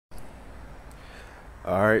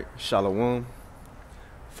All right, Shalom.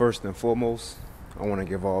 First and foremost, I want to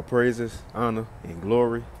give all praises, honor, and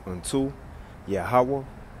glory unto Yahweh,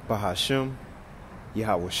 Bahashem,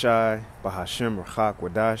 Yahweh Shai, Bahashem, Rachak,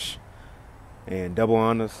 Wadash, and double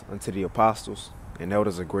honors unto the apostles and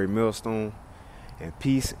elders of Great Millstone, and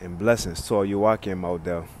peace and blessings to all you Wakim out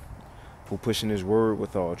there who pushing his word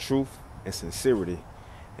with all truth and sincerity,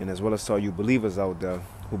 and as well as to all you believers out there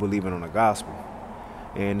who believing on the gospel.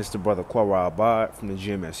 And it's the brother Quara Abad from the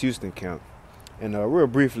GMS Houston camp. And real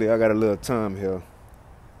briefly, I got a little time here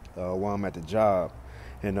while I'm at the job.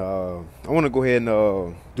 And I want to go ahead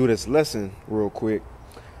and do this lesson real quick.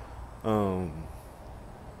 And,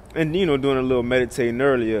 doing a little meditating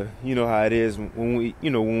earlier, you know how it is when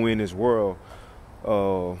when we're in this world,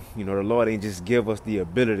 the Lord ain't just give us the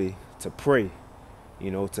ability to pray,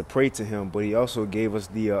 to pray to him, but he also gave us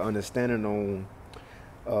the understanding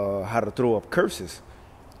on how to throw up curses.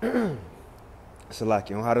 So like,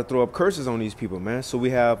 how to throw up curses on these people, man. So we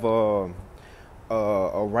have a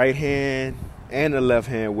right hand and a left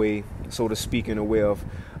hand way, so to speak, in a way of,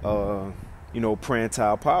 praying to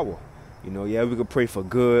our power. We could pray for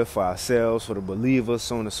good, for ourselves, for the believers,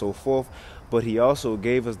 so on and so forth. But he also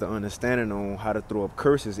gave us the understanding on how to throw up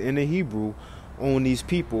curses in the Hebrew on these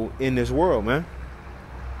people in this world, man.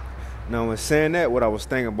 Now, in saying that, what I was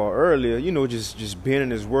thinking about earlier, just being in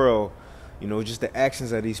this world, just the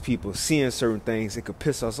actions of these people, seeing certain things, it could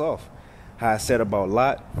piss us off. How I said about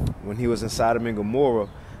Lot when he was in Sodom and Gomorrah,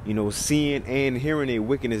 seeing and hearing their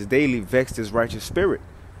wickedness daily vexed his righteous spirit,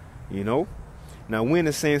 Now, we're in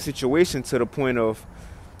the same situation to the point of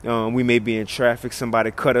we may be in traffic, somebody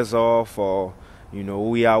cut us off, or,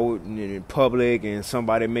 we out in public and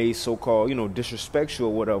somebody may so-called, disrespect you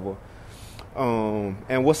or whatever.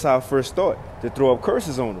 And what's our first thought? To throw up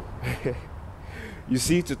curses on them. You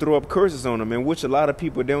see, to throw up curses on them, in which a lot of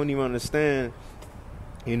people, they don't even understand,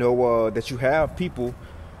 that you have people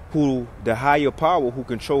who, the higher power who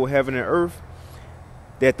control heaven and earth,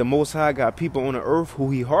 that the Most High got people on the earth who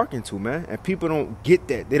he hearken to, man. And people don't get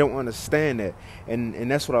that. They don't understand that. And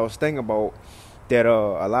that's what I was thinking about, that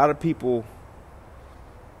a lot of people,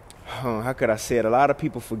 how could I say it? A lot of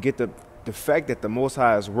people forget the fact that the Most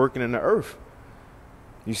High is working in the earth.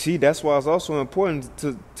 You see, that's why it's also important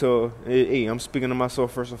to hey, I'm speaking to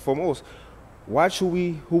myself first and foremost. Watch who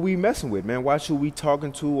we messing with, man. Watch who we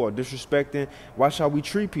talking to or disrespecting. Watch how we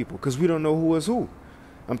treat people, because we don't know who is who.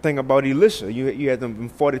 I'm thinking about Elisha. You had them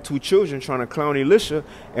 42 children trying to clown Elisha,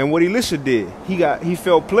 and what Elisha did, he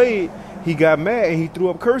felt played, he got mad, and he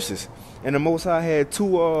threw up curses. And the Most High had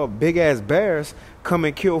two big ass bears come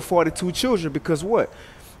and kill 42 children because what?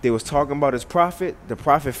 They was talking about his prophet. The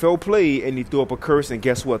prophet felt played, and he threw up a curse, and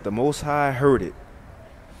guess what? The Most High heard it.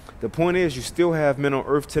 The point is, you still have men on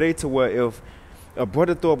earth today to where if a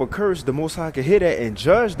brother throw up a curse, the Most High can hear that and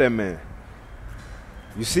judge that man.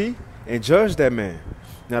 You see? And judge that man.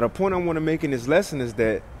 Now, the point I want to make in this lesson is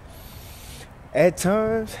that at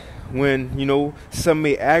times when, some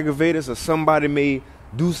may aggravate us or somebody may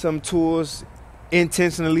do something to us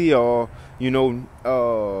intentionally or,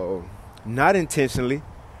 not intentionally,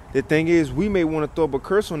 the thing is, we may want to throw up a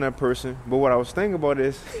curse on that person, but what I was thinking about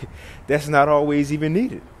is that's not always even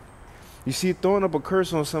needed. You see, throwing up a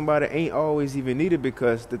curse on somebody ain't always even needed,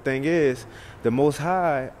 because the thing is, the Most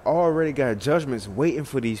High already got judgments waiting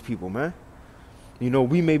for these people, man.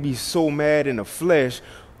 We may be so mad in the flesh.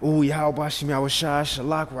 Oh, Yahweh Shai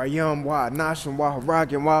Shalak Rayam Wa Nashim Wa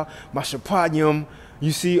Harakim Wa Mashapanyam.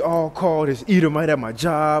 You see, all called as Edomite at my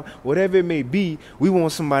job, whatever it may be. We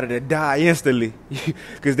want somebody to die instantly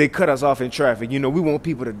because they cut us off in traffic. We want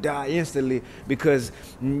people to die instantly because,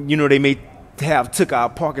 they may have took our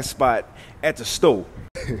parking spot at the store.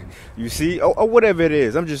 You see, or whatever it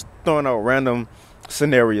is. I'm just throwing out random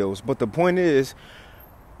scenarios. But the point is,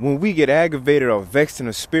 when we get aggravated or vexed in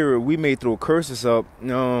the spirit, we may throw curses up.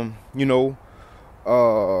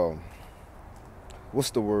 What's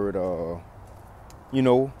the word?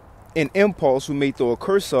 In impulse, we may throw a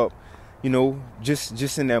curse up,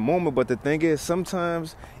 just in that moment. But the thing is,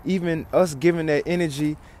 sometimes even us giving that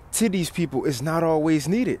energy to these people is not always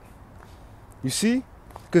needed. You see?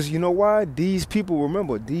 Because you know why? These people,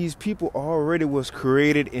 remember, these people already was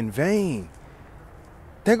created in vain.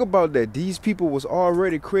 Think about that. These people was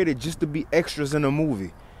already created just to be extras in a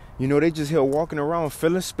movie. They just here walking around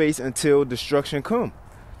filling space until destruction come.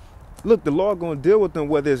 Look, the Lord going to deal with them,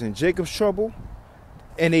 whether it's in Jacob's trouble,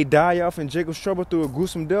 and they die off in Jacob's trouble through a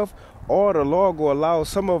gruesome death, or the Lord will allow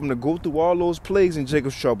some of them to go through all those plagues in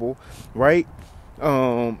Jacob's trouble, right?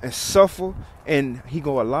 And suffer, and he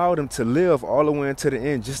gonna allow them to live all the way until the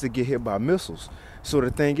end just to get hit by missiles. So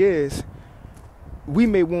the thing is, we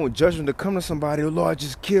may want judgment to come to somebody, oh Lord,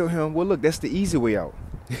 just kill him. Well, look, that's the easy way out.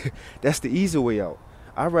 That's the easy way out.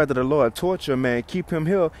 I'd rather the Lord torture a man, keep him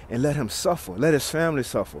here, and let him suffer, let his family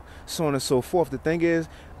suffer, so on and so forth. The thing is,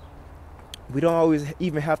 we don't always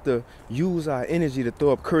even have to use our energy to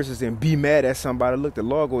throw up curses and be mad at somebody. Look, the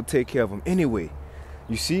Lord gonna take care of them anyway.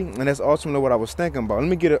 You see? And that's ultimately what I was thinking about. Let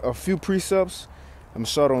me get a few precepts. I'm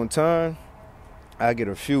short on time. I get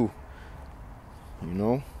a few, you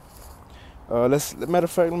know. Matter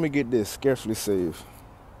of fact, let me get this. Scarcely saved.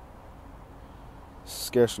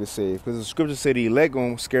 Scarcely saved. Because the scriptures say the elect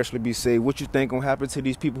gonna scarcely be saved. What you think gonna happen to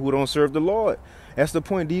these people who don't serve the Lord? That's the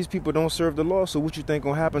point. These people don't serve the Lord. So what you think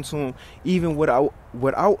gonna happen to them even without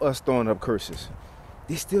us throwing up curses?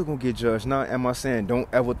 They still gonna get judged. Now, am I saying don't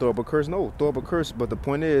ever throw up a curse? No, throw up a curse. But the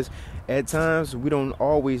point is, at times, we don't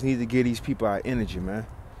always need to give these people our energy, man.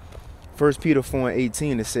 1 Peter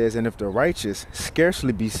 4:18, it says, and if the righteous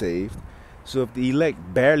scarcely be saved, so if the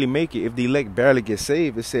elect barely make it, if the elect barely get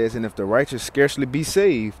saved, it says, and if the righteous scarcely be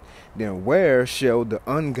saved, then where shall the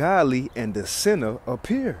ungodly and the sinner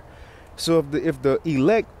appear? So if the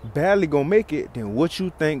elect barely gonna make it, then what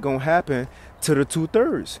you think gonna happen to the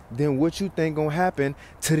 2/3? Then what you think gonna happen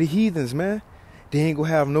to the heathens, man? They ain't gonna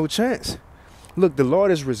have no chance. Look, the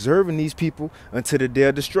Lord is reserving these people until the day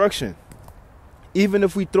of destruction. Even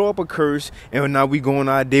if we throw up a curse and now we going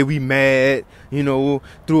our day, we mad, you know,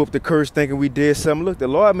 threw up the curse thinking we did something. Look, the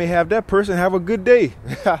Lord may have that person have a good day.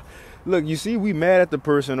 Look, you see, we mad at the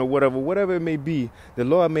person or whatever it may be. The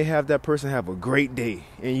Lord may have that person have a great day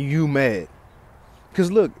and you mad.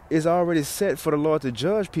 Because look, it's already set for the Lord to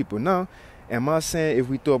judge people. Now, am I saying if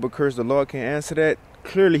we throw up a curse, the Lord can answer that?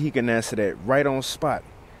 Clearly he can answer that right on spot.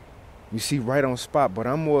 You see, right on spot. But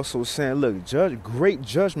I'm also saying, look, great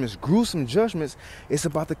judgments, gruesome judgments, it's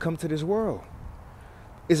about to come to this world.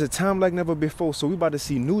 It's a time like never before. So we're about to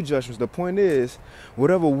see new judgments. The point is,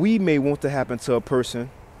 whatever we may want to happen to a person,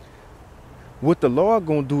 what the Lord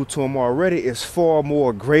gonna do to them already is far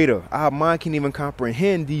more greater. Our mind can't even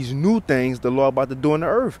comprehend these new things the Lord about to do on the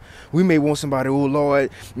earth. We may want somebody, oh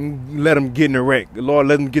Lord, let them get in a wreck. Lord,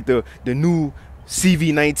 let them get the new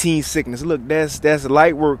CV-19 sickness. Look, that's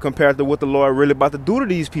light work compared to what the Lord really about to do to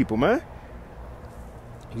these people, man.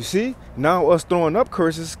 You see? Now us throwing up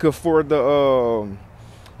curses could further,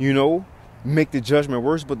 you know, make the judgment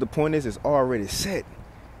worse. But the point is, it's already set.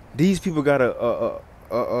 These people got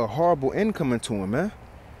a horrible end coming to them, man.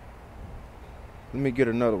 Let me get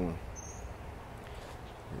another one.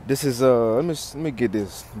 This is let me get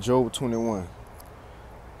this. Job 21.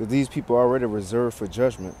 Because these people are already reserved for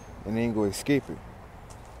judgment. And they ain't gonna escape it.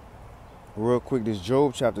 Real quick, this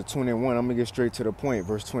Job chapter 21, I'm gonna get straight to the point.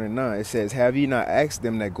 Verse 29, it says, have ye not asked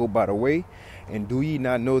them that go by the way, and do ye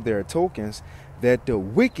not know their tokens, that the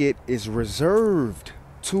wicked is reserved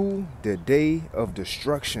to the day of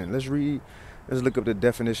destruction? Let's look up the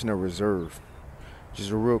definition of reserve.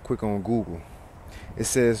 Just real quick on Google. It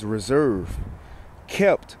says reserve,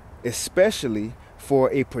 kept especially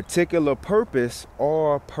for a particular purpose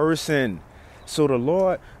or person. So the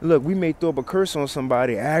Lord, look, we may throw up a curse on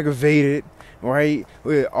somebody, aggravated, right?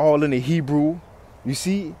 We're all in the Hebrew. You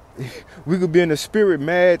see, we could be in the spirit,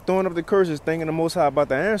 mad, throwing up the curses, thinking the Most High about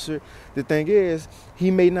the answer. The thing is,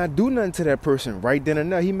 he may not do nothing to that person right then and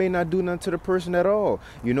there. He may not do nothing to the person at all.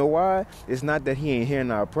 You know why? It's not that he ain't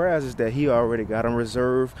hearing our prayers. It's that he already got them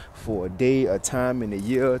reserved for a day, a time, and a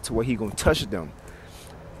year to where he gonna touch them.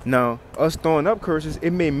 Now, us throwing up curses,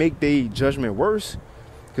 it may make their judgment worse.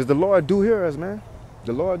 Because the Lord do hear us, man.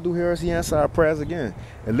 The Lord do hear us. He answered our prayers again.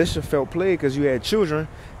 Elisha felt plagued because you had children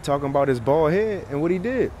talking about his bald head. And what he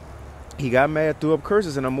did, he got mad, threw up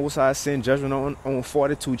curses, and the Most High sent judgment on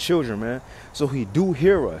 42 children, man. So he do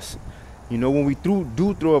hear us. You know, when we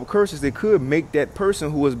do throw up curses, they could make that person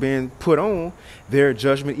who was being put on their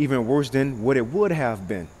judgment even worse than what it would have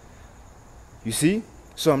been. You see?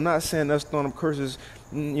 So I'm not saying us throwing up curses,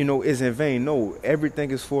 you know, is in vain. No,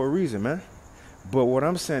 everything is for a reason, man. But what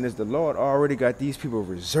I'm saying is the Lord already got these people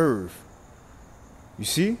reserved. You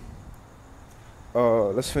see?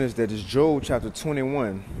 Let's finish that. It's Job chapter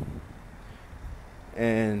 21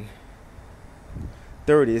 and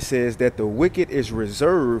 30. It says that the wicked is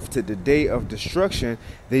reserved to the day of destruction.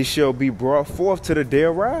 They shall be brought forth to the day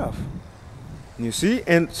of wrath. You see?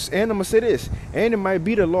 And I'm going to say this. And it might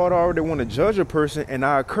be the Lord already want to judge a person, and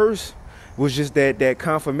our curse was just that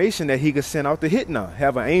confirmation that he could send out the hit now.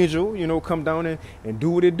 Have an angel, you know, come down and do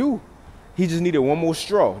what it do. He just needed one more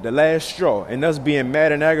straw, the last straw. And us being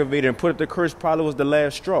mad and aggravated and put up the curse probably was the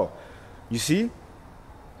last straw. You see?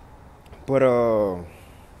 But,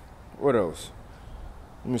 what else?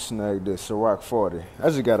 Let me snag this. Ciroc 40. I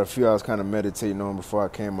just got a few I was kind of meditating on before I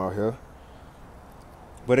came out here.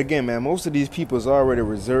 But again, man, most of these people is already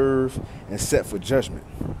reserved and set for judgment.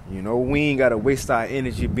 You know, we ain't got to waste our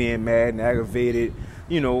energy being mad and aggravated,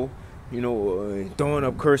 throwing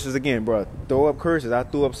up curses again, bro. Throw up curses. I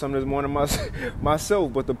threw up some this morning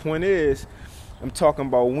myself. But the point is, I'm talking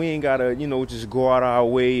about we ain't got to, just go out our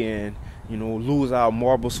way and, lose our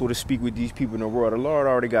marbles, so to speak, with these people in the world. The Lord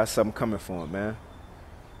already got something coming for him, man.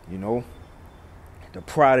 The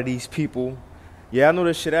pride of these people. Yeah, I know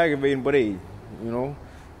this shit aggravating, but hey,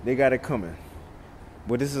 they got it coming.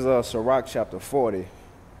 But this is Sirach chapter 40,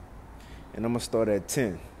 and I'm going to start at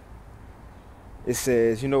 10. It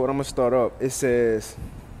says, I'm going to start up. It says,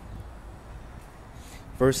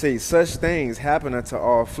 verse 8, such things happen unto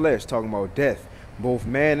all flesh, talking about death, both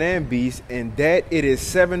man and beast, and that it is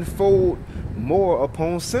sevenfold more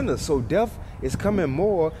upon sinners. So death is coming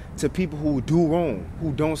more to people who do wrong,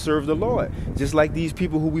 who don't serve the Lord. Just like these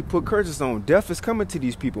people who we put curses on. Death is coming to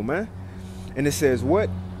these people, man. And it says what?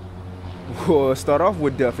 We'll start off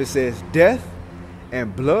with death. It says death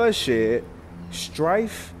and bloodshed,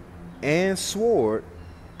 strife and sword,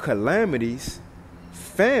 calamities,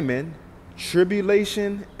 famine,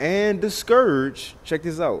 tribulation, and the scourge. Check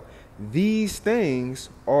this out. These things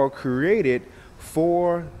are created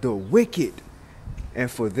for the wicked, and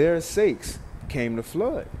for their sakes came the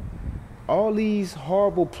flood. All these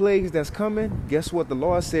horrible plagues that's coming, guess what? The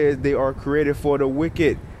Lord says they are created for the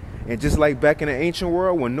wicked. And just like back in the ancient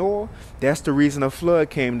world when Noah, that's the reason the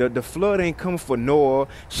flood came. The flood ain't come for Noah,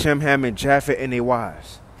 Shem, Ham, and Japheth and their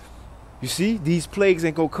wives. You see, these plagues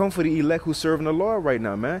ain't gonna come for the elect who serving the Lord right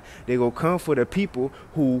now, man. They gonna come for the people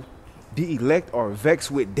who the elect are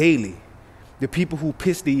vexed with daily. The people who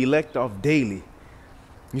piss the elect off daily.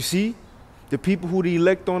 You see, the people who the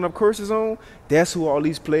elect throwing up curses on, that's who all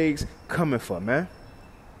these plagues coming for, man.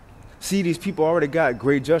 See, these people already got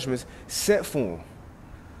great judgments set for them.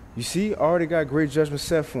 You see, already got great judgments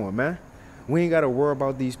set for them, man. We ain't got to worry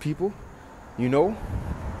about these people,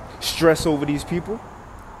 stress over these people.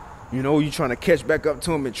 You trying to catch back up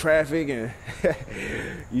to them in traffic and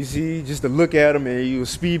you see, just to look at them and you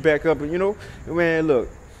speed back up and, man, look.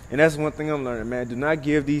 And that's one thing I'm learning, man. Do not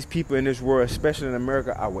give these people in this world, especially in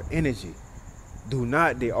America, our energy. Do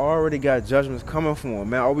not. They already got judgments coming for them,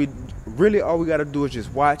 man. All we got to do is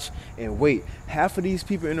just watch and wait. Half of these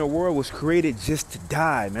people in the world was created just to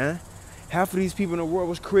die, man. Half of these people in the world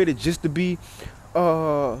was created just to be,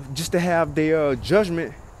 just to have their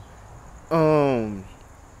judgment put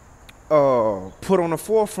on the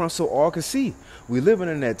forefront so all can see. We living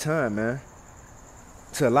in that time, man.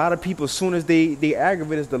 To a lot of people, as soon as they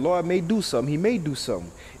aggravate us, the Lord may do something. He may do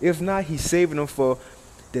something. If not, he's saving them for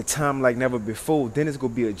the time like never before. Then it's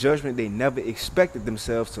going to be a judgment they never expected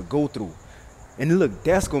themselves to go through. And look,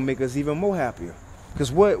 that's going to make us even more happier.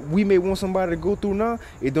 Because what we may want somebody to go through now,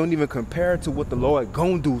 it don't even compare to what the Lord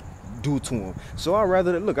going to do to them. So I'd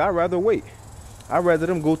rather wait. I'd rather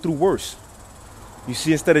them go through worse. You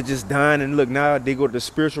see, instead of just dying and look, now they go to the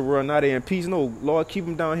spiritual world, now they're in peace. No, Lord, keep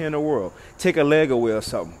them down here in the world. Take a leg away or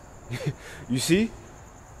something. You see?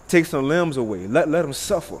 Take some limbs away. Let them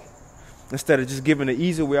suffer. Instead of just giving the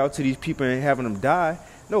easy way out to these people and having them die.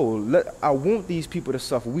 No, I want these people to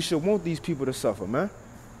suffer. We should want these people to suffer, man.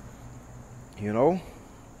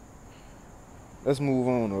 Let's move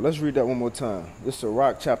on, though. Let's read that one more time. This is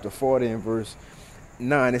Sirach chapter 40 and verse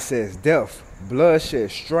 9. It says, death, bloodshed,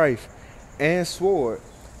 strife, and sword,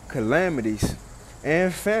 calamities,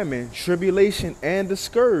 and famine, tribulation, and the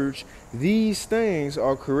scourge, these things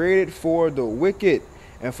are created for the wicked,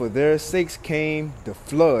 and for their sakes came the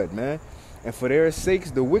flood, man. And for their sakes,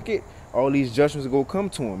 the wicked, all these judgments go come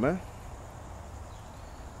to them, man.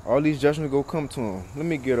 All these judgments go come to them. Let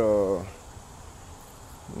me get one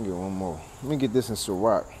more. Let me get this in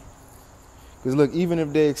Sirach. Because look, even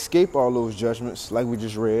if they escape all those judgments, like we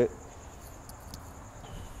just read,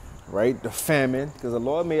 right? The famine, because the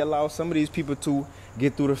Lord may allow some of these people to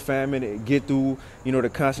get through the famine, get through, the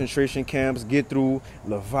concentration camps, get through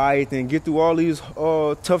Leviathan, get through all these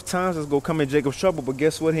tough times that's going to come in Jacob's trouble. But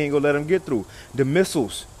guess what? He ain't going to let them get through the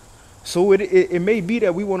missiles. So it may be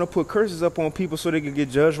that we want to put curses up on people so they can get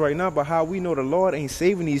judged right now. But how we know the Lord ain't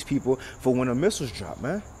saving these people for when the missiles drop,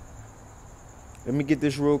 man? Let me get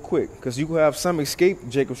this real quick, because you can have some escape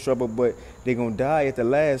Jacob's trouble, but they're going to die at the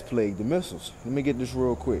last plague, the missiles. Let me get this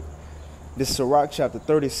real quick. This is Sirach chapter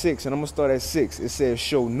 36, and I'm going to start at 6. It says,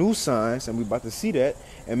 show new signs, and we're about to see that,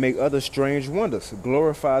 and make other strange wonders.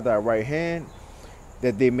 Glorify thy right hand,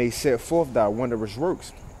 that they may set forth thy wondrous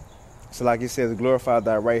works. So like it says, glorify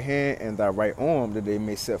thy right hand and thy right arm, that they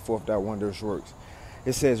may set forth thy wondrous works.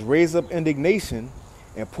 It says, raise up indignation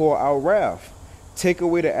and pour out wrath. Take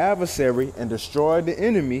away the adversary and destroy the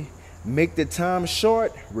enemy. Make the time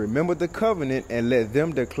short, remember the covenant, and let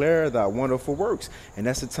them declare thy wonderful works. And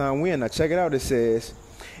that's the time we're in. Now check it out. It says,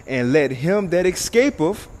 and let him that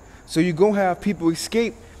escapeth. So you're going to have people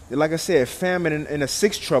escape, like I said, famine and the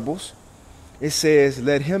six troubles. It says,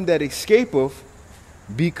 let him that escapeth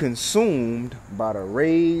be consumed by the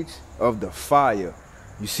rage of the fire.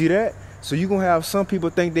 You see that? So you're going to have some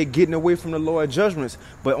people think they're getting away from the Lord's judgments.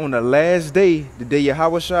 But on the last day, the day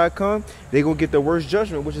Yahushua come, they're going to get the worst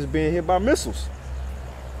judgment, which is being hit by missiles.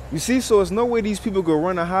 You see? So there's no way these people go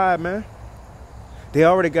run and hide, man. They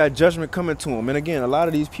already got judgment coming to them. And again, a lot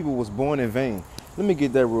of these people was born in vain. Let me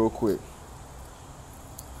get that real quick.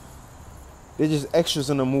 They're just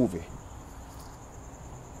extras in the movie.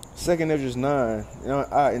 2nd Ezra 9. You know,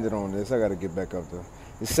 I ended on this. I got to get back up there.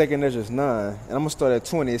 It's 2nd Ezra 9, and I'm going to start at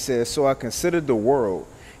 20. It says, so I considered the world,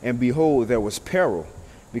 and behold, there was peril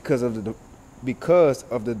because of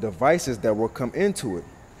the devices that were come into it.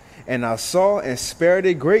 And I saw and spared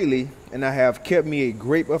it greatly, and I have kept me a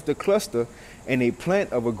grape of the cluster and a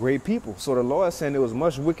plant of a great people. So the Lord is saying there was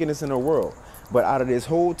much wickedness in the world. But out of this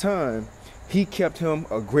whole time, he kept him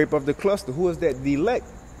a grape of the cluster. Who is that? The elect.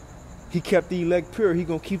 He kept the elect pure. He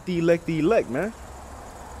going to keep the elect, man.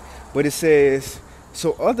 But it says,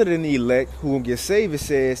 so other than the elect who will get saved, it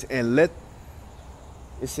says, and let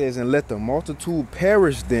the multitude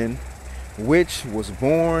perish then, which was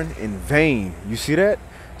born in vain. You see that?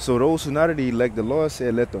 So those who not of the elect, the Lord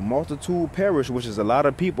said, let the multitude perish, which is a lot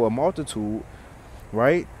of people, a multitude,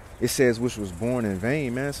 right? It says, which was born in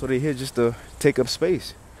vain, man. So they're here just to take up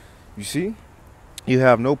space. You see? You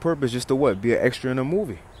have no purpose just to what? Be an extra in a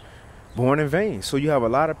movie. Born in vain. So you have a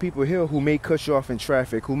lot of people here who may cut you off in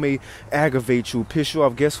traffic, who may aggravate you, piss you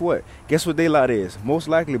off. Guess what? Guess what they lot is? Most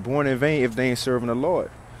likely born in vain if they ain't serving the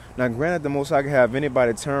Lord. Now, granted, the Most High can have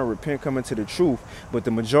anybody turn, repent, come into the truth. But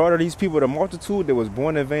the majority of these people, the multitude that was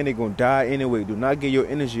born in vain, they're going to die anyway. Do not give your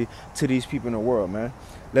energy to these people in the world, man.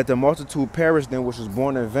 Let the multitude perish then which was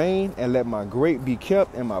born in vain, and let my grape be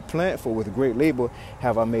kept and my plant, for with great labor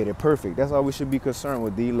have I made it perfect. That's all we should be concerned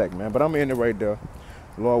with, the elect, man. But I'm in it right there.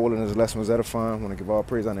 Lord willing, this lesson was edifying. I want to give all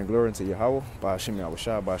praise, honor, and glory unto Yahweh, by Hashem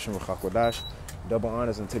Yahushua, by Hashem Ruach. Double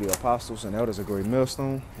honors unto the apostles and elders of Great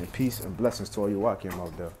Millstone, and peace and blessings to all you Wakim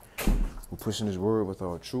out there who pushing his word with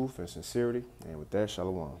all truth and sincerity. And with that,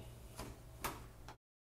 shalom.